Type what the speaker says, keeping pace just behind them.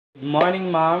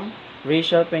Morning, ma'am.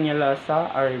 Rachel Peñalosa,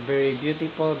 our very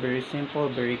beautiful, very simple,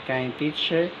 very kind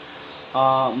teacher.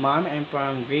 Ma'am, I'm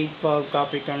from grade 12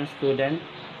 Capricorn student.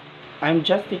 I'm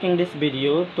just taking this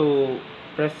video to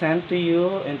present to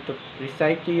you and to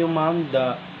recite to you, ma'am,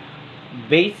 the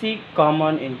basic,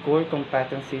 common, and core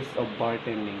competencies of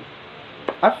bartending.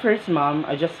 At first, ma'am,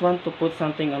 I just want to put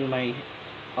something on my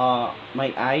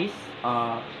eyes.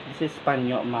 This is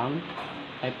panyo, ma'am.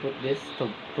 I put this to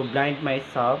blind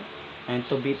myself and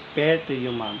to be fair to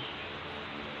you, ma'am.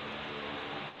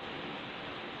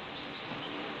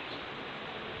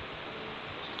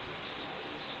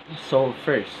 So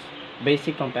first,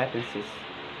 basic competencies.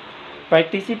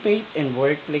 Participate in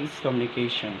workplace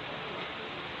communication.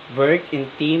 Work in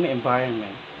team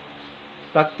environment.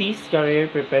 Practice career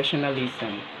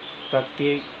professionalism.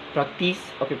 Practice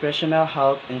occupational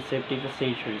health and safety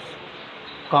procedures.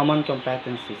 Common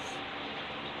competencies.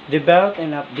 Develop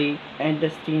and update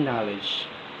industry knowledge.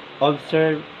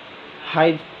 Observe,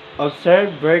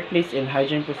 observe workplace and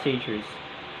hygiene procedures.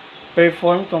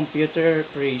 Perform computer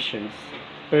operations.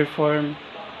 Perform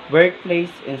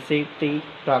workplace and safety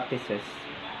practices.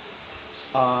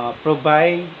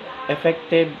 Provide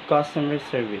effective customer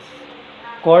service.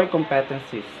 Core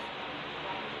competencies.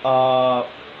 Uh,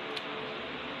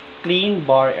 Clean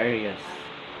bar areas.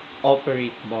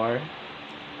 Operate bar.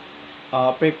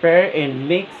 Prepare and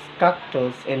mix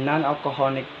cocktails and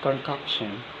non-alcoholic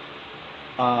concoction.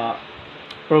 Uh,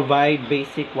 Provide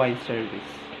basic wine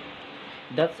service.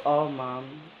 That's all, ma'am.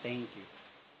 Thank you.